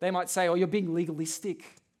 They might say, you're being legalistic.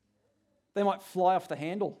 They might fly off the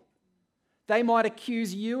handle. They might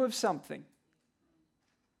accuse you of something.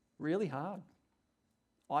 Really hard.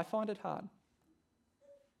 I find it hard.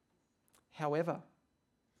 However,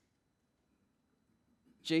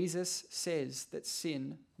 Jesus says that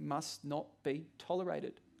sin must not be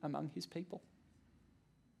tolerated among his people.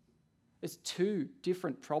 There's 2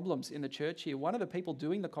 different problems in the church here. One of the people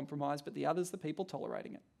doing the compromise, but the other's the people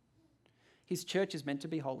tolerating it. His church is meant to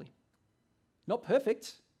be holy. Not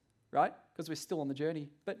perfect, right? Because we're still on the journey,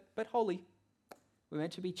 but holy. We're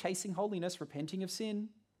meant to be chasing holiness, repenting of sin,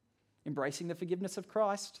 embracing the forgiveness of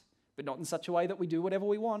Christ, but not in such a way that we do whatever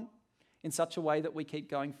we want, in such a way that we keep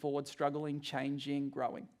going forward, struggling, changing,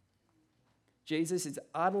 growing. Jesus is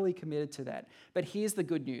utterly committed to that. But here's the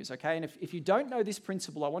good news, okay? And if you don't know this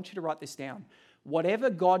principle, I want you to write this down. Whatever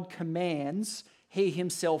God commands, he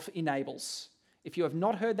himself enables. If you have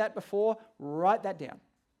not heard that before, write that down.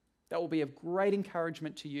 That will be of great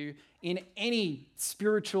encouragement to you in any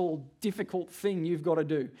spiritual, difficult thing you've got to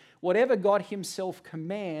do. Whatever God himself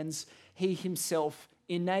commands, he himself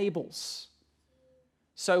enables.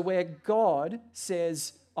 So where God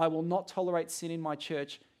says, I will not tolerate sin in my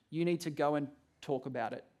church, you need to go and talk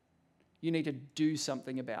about it. You need to do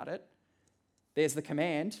something about it. There's the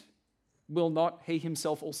command. Will not he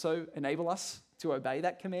himself also enable us to obey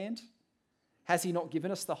that command? Has he not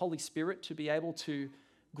given us the Holy Spirit to be able to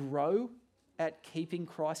grow at keeping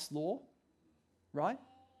Christ's law? Right?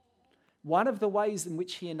 One of the ways in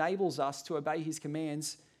which he enables us to obey his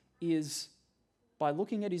commands is by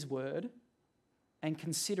looking at his word and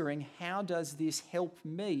considering, how does this help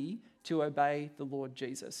me to obey the Lord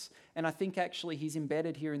Jesus? And I think actually he's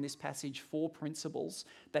embedded here in this passage 4 principles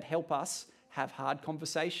that help us have hard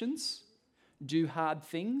conversations, do hard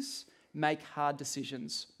things, make hard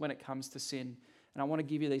decisions when it comes to sin. And I want to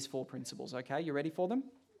give you these 4 principles, okay? You ready for them?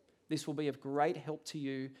 This will be of great help to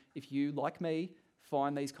you if you, like me,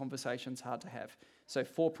 find these conversations hard to have. So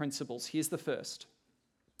 4 principles. Here's the first.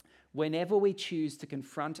 Whenever we choose to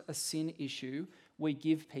confront a sin issue, we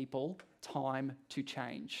give people time to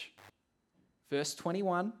change. Verse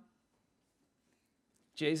 21,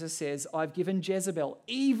 Jesus says, I've given Jezebel,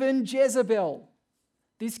 even Jezebel,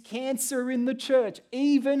 this cancer in the church,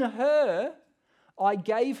 even her, I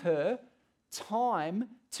gave her time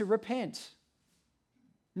to repent.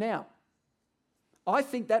 Now, I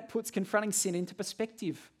think that puts confronting sin into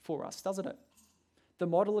perspective for us, doesn't it? The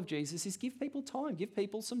model of Jesus is give people time, give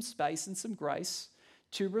people some space and some grace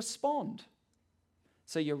to respond.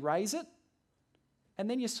 So you raise it, and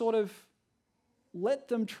then you sort of let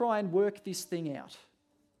them try and work this thing out,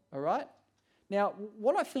 all right? Now,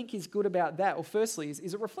 what I think is good about that, well, firstly,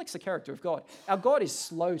 is it reflects the character of God. Our God is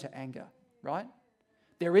slow to anger, right?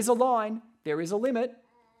 There is a line, there is a limit.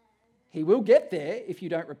 He will get there if you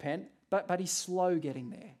don't repent, but he's slow getting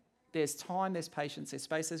there. There's time, there's patience, there's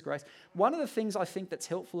space, there's grace. One of the things I think that's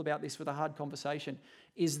helpful about this with a hard conversation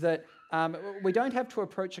is that we don't have to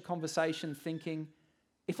approach a conversation thinking,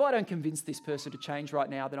 if I don't convince this person to change right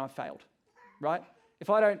now, then I've failed, right? If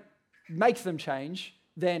I don't make them change,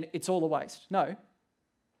 then it's all a waste. No.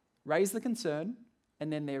 Raise the concern,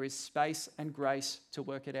 and then there is space and grace to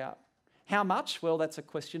work it out. How much? Well, that's a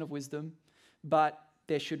question of wisdom, but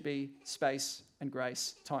there should be space and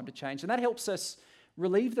grace, time to change. And that helps us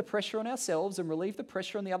relieve the pressure on ourselves and relieve the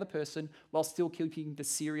pressure on the other person while still keeping the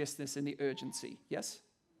seriousness and the urgency. Yes?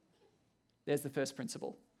 There's the first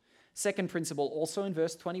principle. Second principle, also in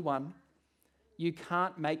verse 21, you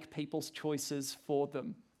can't make people's choices for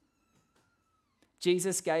them.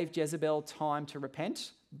 Jesus gave Jezebel time to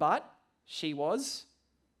repent, but she was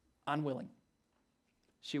unwilling.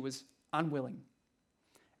 She was unwilling.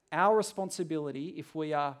 Our responsibility, if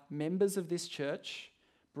we are members of this church,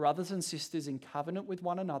 brothers and sisters in covenant with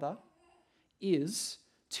one another, is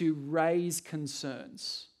to raise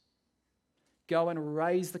concerns. Go and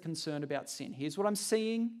raise the concern about sin. Here's what I'm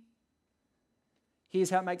seeing. Here's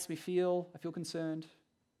how it makes me feel. I feel concerned.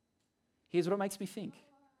 Here's what it makes me think.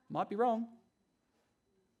 Might be wrong,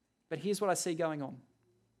 but here's what I see going on.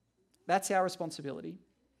 That's our responsibility.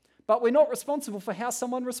 But we're not responsible for how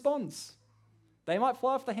someone responds. They might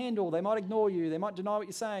fly off the handle. They might ignore you. They might deny what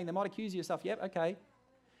you're saying. They might accuse you of stuff. Yep, okay.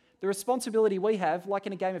 The responsibility we have, like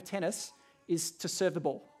in a game of tennis, is to serve the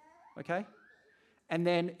ball, okay? And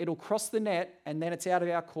then it'll cross the net, and then it's out of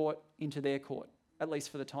our court into their court, at least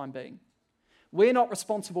for the time being. We're not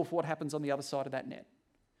responsible for what happens on the other side of that net,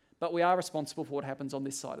 but we are responsible for what happens on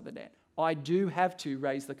this side of the net. I do have to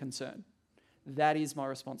raise the concern. That is my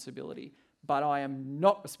responsibility, but I am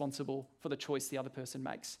not responsible for the choice the other person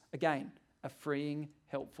makes. Again, a freeing,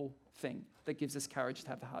 helpful thing that gives us courage to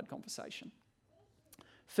have the hard conversation.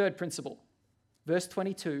 Third principle, verse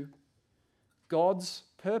 22, God's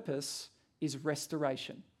purpose is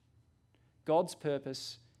restoration. God's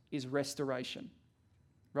purpose is restoration,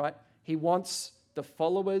 right? He wants the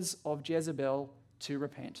followers of Jezebel to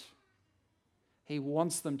repent. He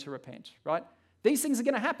wants them to repent, right? These things are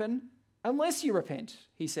going to happen unless you repent,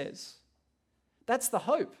 he says. That's the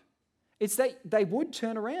hope. It's that they would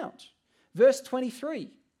turn around. Verse 23,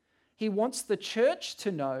 he wants the church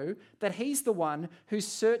to know that he's the one who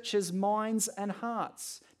searches minds and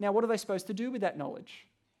hearts. Now, what are they supposed to do with that knowledge?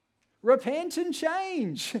 Repent and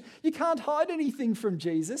change. You can't hide anything from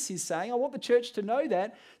Jesus, he's saying. I want the church to know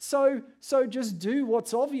that. So just do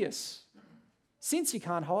what's obvious. Since you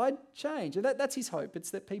can't hide, change. And that's his hope. It's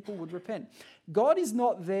that people would repent. God is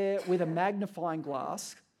not there with a magnifying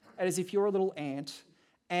glass, as if you're a little ant,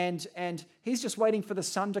 and he's just waiting for the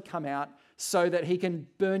sun to come out so that he can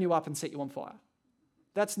burn you up and set you on fire.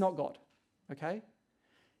 That's not God, okay?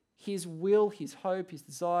 His will, his hope, his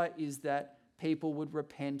desire is that people would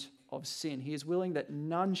repent of sin. He is willing that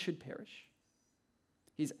none should perish.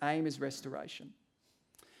 His aim is restoration.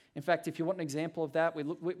 In fact, if you want an example of that, we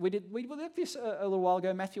looked at this a little while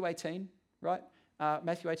ago, Matthew 18, right?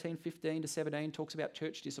 Matthew 18, 15 to 17 talks about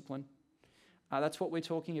church discipline. That's what we're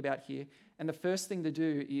talking about here. And the first thing to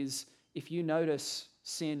do is, if you notice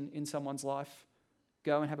sin in someone's life,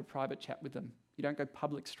 go and have a private chat with them. You don't go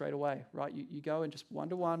public straight away, right? You go and just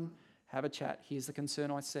one-to-one, have a chat. Here's the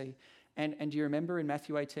concern I see. And do you remember in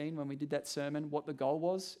Matthew 18 when we did that sermon, what the goal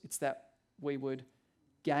was? It's that we would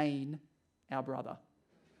gain our brother.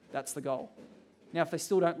 That's the goal. Now, if they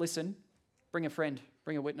still don't listen, bring a friend,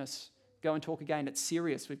 bring a witness, go and talk again. It's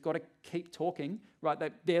serious. We've got to keep talking, right?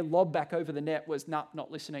 Their lob back over the net was, nah,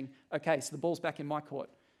 not listening. Okay, so the ball's back in my court.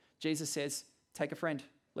 Jesus says, take a friend.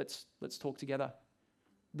 Let's talk together.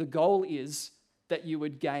 The goal is that you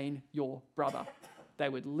would gain your brother. They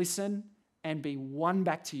would listen and be won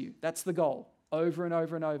back to you. That's the goal, over and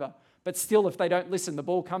over and over. But still, if they don't listen, the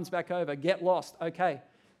ball comes back over, get lost. Okay,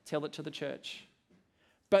 tell it to the church.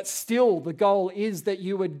 But still, the goal is that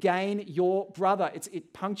you would gain your brother.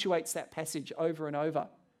 It punctuates that passage over and over,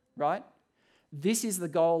 right? This is the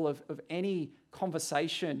goal of any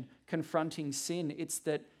conversation confronting sin. It's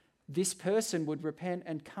that this person would repent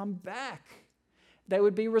and come back. They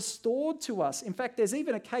would be restored to us. In fact, there's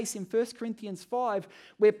even a case in 1 Corinthians 5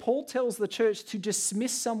 where Paul tells the church to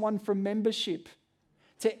dismiss someone from membership,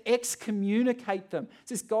 to excommunicate them.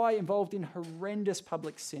 It's this guy involved in horrendous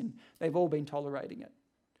public sin. They've all been tolerating it.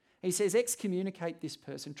 He says, excommunicate this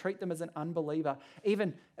person, treat them as an unbeliever.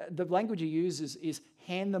 Even the language he uses is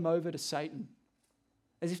hand them over to Satan,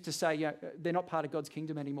 as if to say, they're not part of God's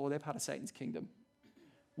kingdom anymore, they're part of Satan's kingdom.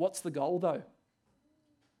 What's the goal, though?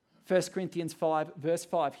 1 Corinthians 5, verse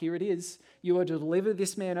 5, here it is. You are to deliver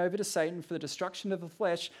this man over to Satan for the destruction of the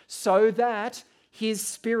flesh, so that his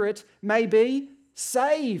spirit may be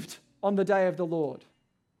saved on the day of the Lord.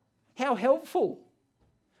 How helpful.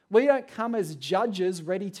 We don't come as judges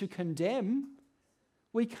ready to condemn.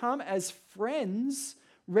 We come as friends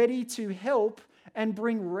ready to help and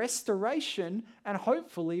bring restoration and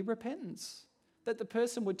hopefully repentance, that the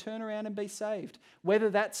person would turn around and be saved, whether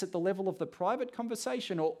that's at the level of the private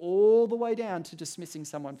conversation or all the way down to dismissing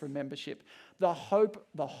someone from membership. The hope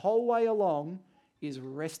the whole way along is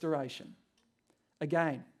restoration.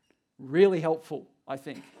 Again, really helpful, I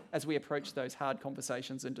think, as we approach those hard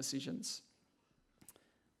conversations and decisions.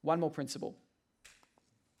 One more principle.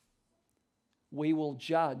 We will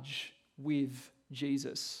judge with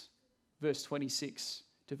Jesus, verse 26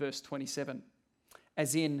 to verse 27.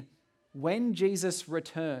 As in, when Jesus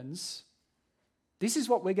returns, this is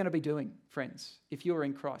what we're going to be doing, friends, if you're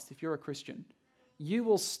in Christ, if you're a Christian. You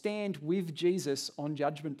will stand with Jesus on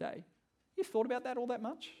Judgment Day. You've thought about that all that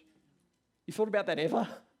much? You thought about that ever?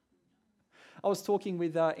 I was talking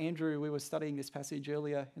with Andrew. We were studying this passage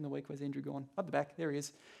earlier in the week. Where's Andrew gone? Up the back. There he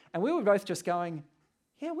is. And we were both just going,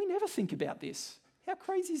 yeah, we never think about this. How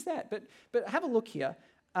crazy is that? But have a look here.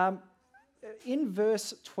 In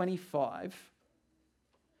verse 25,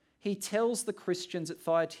 he tells the Christians at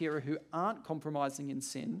Thyatira who aren't compromising in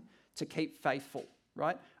sin to keep faithful,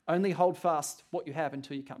 right? Only hold fast what you have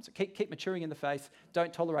until you come. So keep maturing in the faith.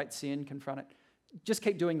 Don't tolerate sin. Confront it. Just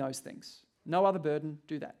keep doing those things. No other burden.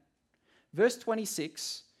 Do that. Verse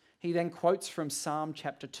 26, he then quotes from Psalm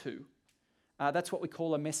chapter 2. That's what we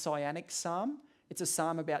call a messianic psalm. It's a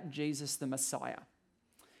psalm about Jesus the Messiah.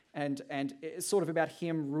 And it's sort of about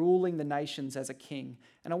him ruling the nations as a king.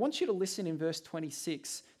 And I want you to listen in verse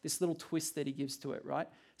 26, this little twist that he gives to it, right?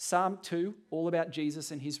 Psalm 2, all about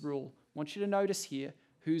Jesus and his rule. I want you to notice here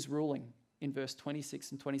who's ruling in verse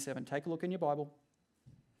 26 and 27. Take a look in your Bible.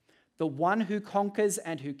 The one who conquers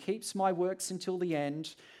and who keeps my works until the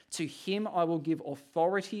end, to him I will give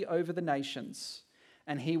authority over the nations,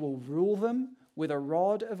 and he will rule them with a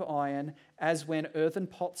rod of iron, as when earthen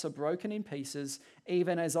pots are broken in pieces,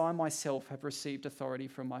 even as I myself have received authority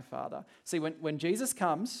from my Father. See, when Jesus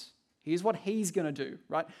comes, here's what he's going to do,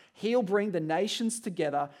 right? He'll bring the nations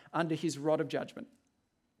together under his rod of judgment,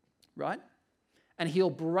 right? And he'll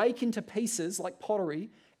break into pieces like pottery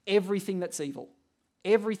everything that's evil.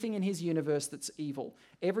 Everything in his universe that's evil.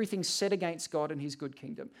 Everything set against God and his good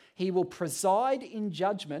kingdom. He will preside in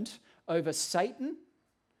judgment over Satan,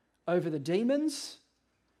 over the demons,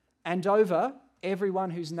 and over everyone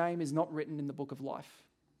whose name is not written in the book of life.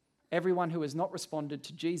 Everyone who has not responded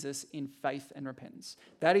to Jesus in faith and repentance.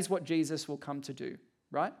 That is what Jesus will come to do,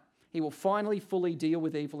 right? He will finally fully deal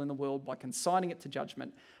with evil in the world by consigning it to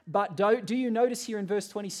judgment. But do you notice here in verse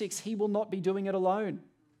 26, he will not be doing it alone.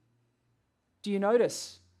 Do you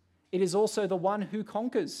notice? It is also the one who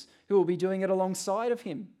conquers who will be doing it alongside of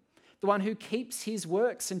him. the one who keeps his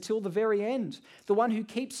works until the very end, the one who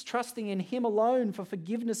keeps trusting in him alone for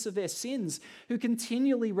forgiveness of their sins, who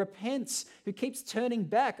continually repents, who keeps turning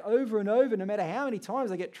back over and over, no matter how many times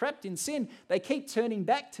they get trapped in sin, they keep turning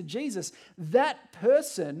back to Jesus. That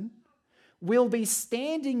person will be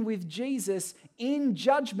standing with Jesus in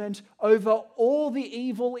judgment over all the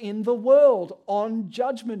evil in the world on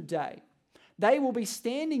Judgment Day. They will be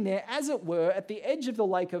standing there, as it were, at the edge of the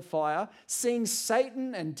lake of fire, seeing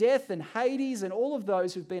Satan and death and Hades and all of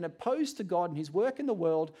those who've been opposed to God and his work in the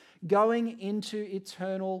world going into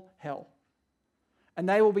eternal hell. And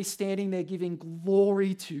they will be standing there giving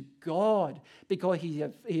glory to God because he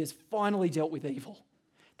has finally dealt with evil.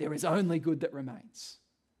 There is only good that remains.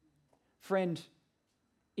 Friend,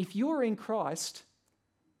 if you're in Christ,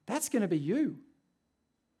 that's going to be you.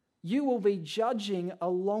 You will be judging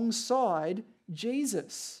alongside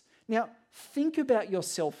Jesus. Now, think about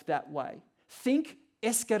yourself that way. Think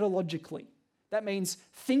eschatologically. That means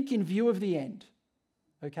think in view of the end.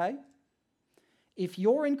 Okay? If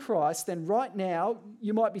you're in Christ, then right now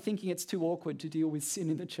you might be thinking it's too awkward to deal with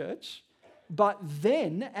sin in the church. But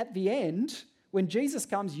then at the end, when Jesus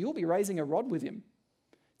comes, you'll be raising a rod with him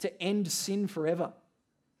to end sin forever.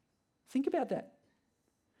 Think about that.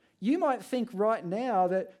 You might think right now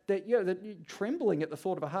that you're trembling at the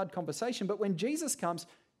thought of a hard conversation, but when Jesus comes,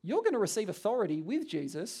 you're going to receive authority with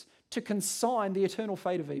Jesus to consign the eternal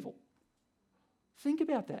fate of evil. Think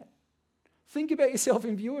about that. Think about yourself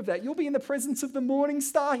in view of that. You'll be in the presence of the morning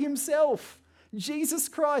star himself, Jesus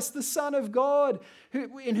Christ, the Son of God,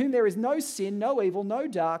 in whom there is no sin, no evil, no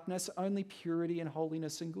darkness, only purity and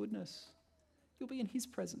holiness and goodness. You'll be in his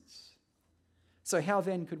presence. So how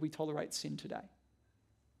then could we tolerate sin today?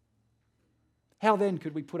 How then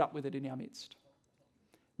could we put up with it in our midst?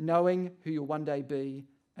 Knowing who you'll one day be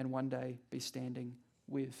and one day be standing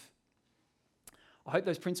with. I hope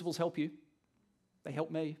those principles help you. They help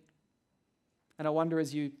me. And I wonder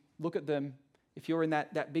as you look at them, if you're in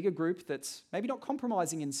that bigger group that's maybe not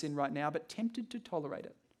compromising in sin right now, but tempted to tolerate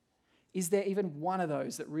it. Is there even one of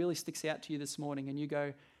those that really sticks out to you this morning and you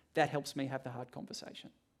go, that helps me have the hard conversation?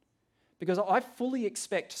 Because I fully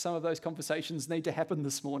expect some of those conversations need to happen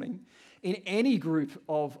this morning. In any group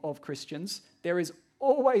of Christians, there is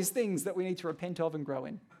always things that we need to repent of and grow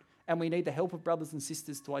in. And we need the help of brothers and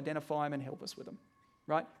sisters to identify them and help us with them.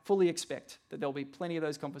 Right? Fully expect that there'll be plenty of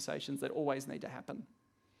those conversations that always need to happen.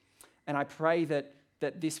 And I pray that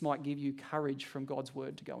this might give you courage from God's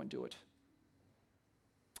word to go and do it.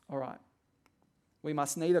 All right. We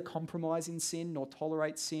must neither compromise in sin nor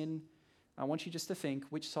tolerate sin. I want you just to think,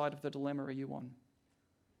 which side of the dilemma are you on?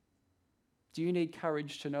 Do you need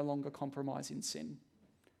courage to no longer compromise in sin?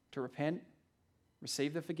 To repent,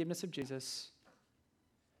 receive the forgiveness of Jesus,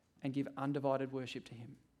 and give undivided worship to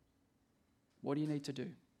him? What do you need to do?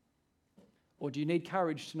 Or do you need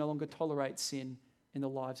courage to no longer tolerate sin in the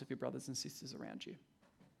lives of your brothers and sisters around you?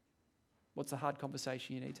 What's the hard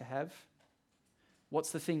conversation you need to have?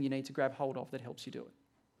 What's the thing you need to grab hold of that helps you do it?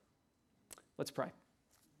 Let's pray.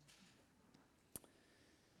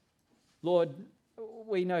 Lord,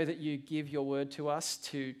 we know that you give your word to us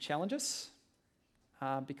to challenge us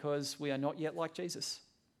because we are not yet like Jesus.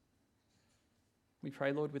 We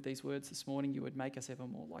pray, Lord, with these words this morning, you would make us ever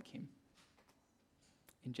more like him.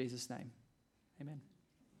 In Jesus' name, amen.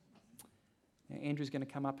 Now, Andrew's going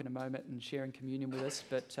to come up in a moment and share in communion with us,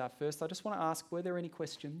 but first I just want to ask, were there any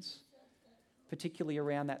questions, particularly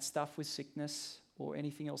around that stuff with sickness or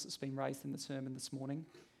anything else that's been raised in the sermon this morning?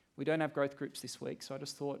 We don't have growth groups this week, so I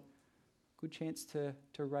just thought, good chance to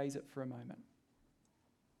raise it for a moment.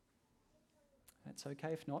 That's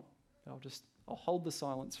okay if not. I'll hold the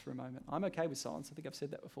silence for a moment. I'm okay with silence. I think I've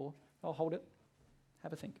said that before. I'll hold it.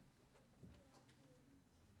 Have a think.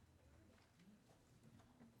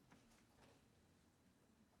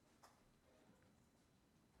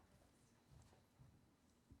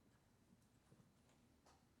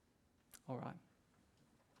 All right.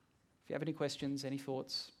 If you have any questions, any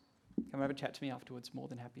thoughts, come over and chat to me afterwards. More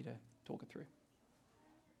than happy to talk it through.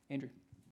 Andrew.